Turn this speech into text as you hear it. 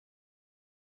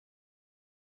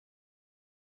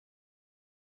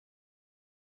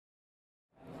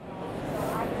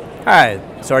Hi,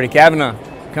 it's Artie Kavanaugh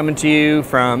coming to you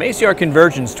from ACR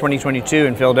Convergence 2022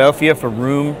 in Philadelphia for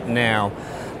Room Now.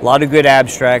 A lot of good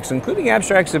abstracts, including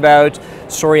abstracts about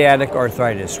psoriatic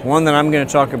arthritis. One that I'm going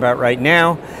to talk about right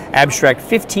now, abstract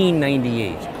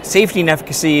 1598, safety and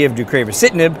efficacy of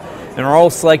Deucravacitinib, an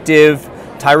oral selective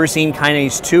Tyrosine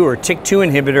Kinase 2 or TYK2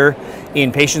 inhibitor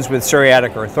in patients with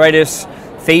psoriatic arthritis.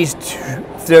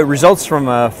 The results from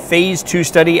a phase 2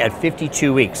 study at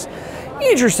 52 weeks.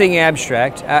 Interesting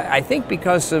abstract, I think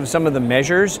because of some of the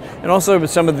measures and also with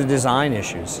some of the design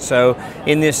issues. So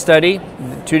in this study,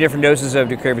 2 different doses of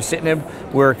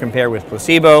Deucravacitinib were compared with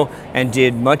placebo and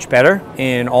did much better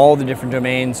in all the different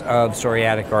domains of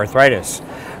psoriatic arthritis.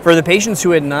 For the patients who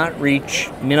had not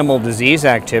reached minimal disease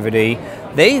activity,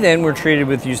 they then were treated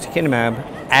with ustekinumab,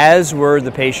 as were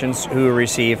the patients who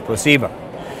received placebo.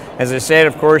 As I said,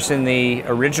 of course, in the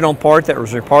original part that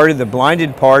was reported, the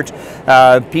blinded part,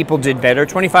 people did better.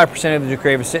 25% of the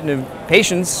Deucravacitinib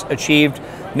patients achieved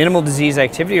minimal disease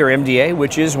activity, or MDA,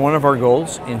 which is one of our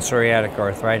goals in psoriatic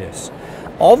arthritis.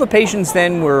 All the patients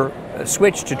then were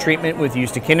switched to treatment with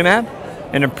ustekinumab,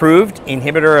 an approved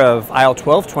inhibitor of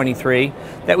IL-12/23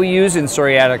 that we use in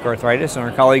psoriatic arthritis and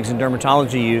our colleagues in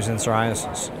dermatology use in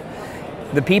psoriasis.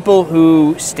 The people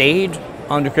who stayed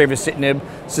on Deucravacitinib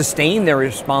sustained their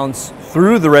response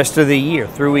through the rest of the year,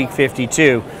 through week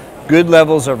 52. Good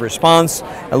levels of response,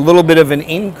 a little bit of an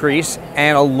increase,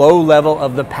 and a low level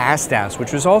of the PsA,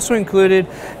 which was also included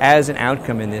as an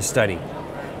outcome in this study.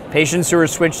 Patients who were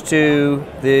switched to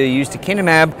the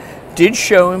ustekinumab did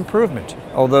show improvement,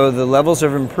 although the levels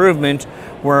of improvement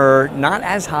were not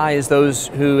as high as those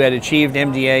who had achieved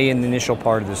MDA in the initial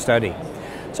part of the study.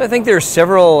 So I think there are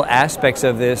several aspects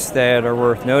of this that are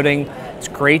worth noting. It's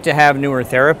great to have newer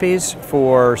therapies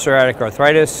for psoriatic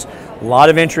arthritis. A lot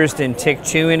of interest in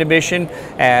TYK2 inhibition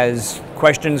as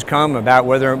questions come about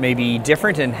whether it may be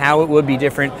different and how it would be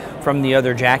different from the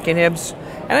other JAK inhibs.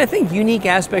 And I think unique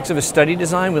aspects of a study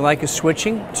design we like is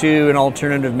switching to an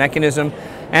alternative mechanism,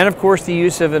 and of course the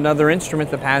use of another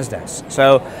instrument, the PsA.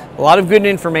 So a lot of good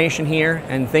information here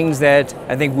and things that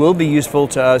I think will be useful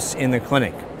to us in the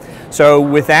clinic. So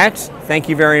with that, thank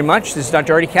you very much. This is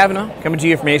Dr. Artie Kavanaugh coming to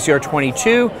you from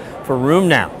ACR22 for Room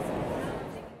Now.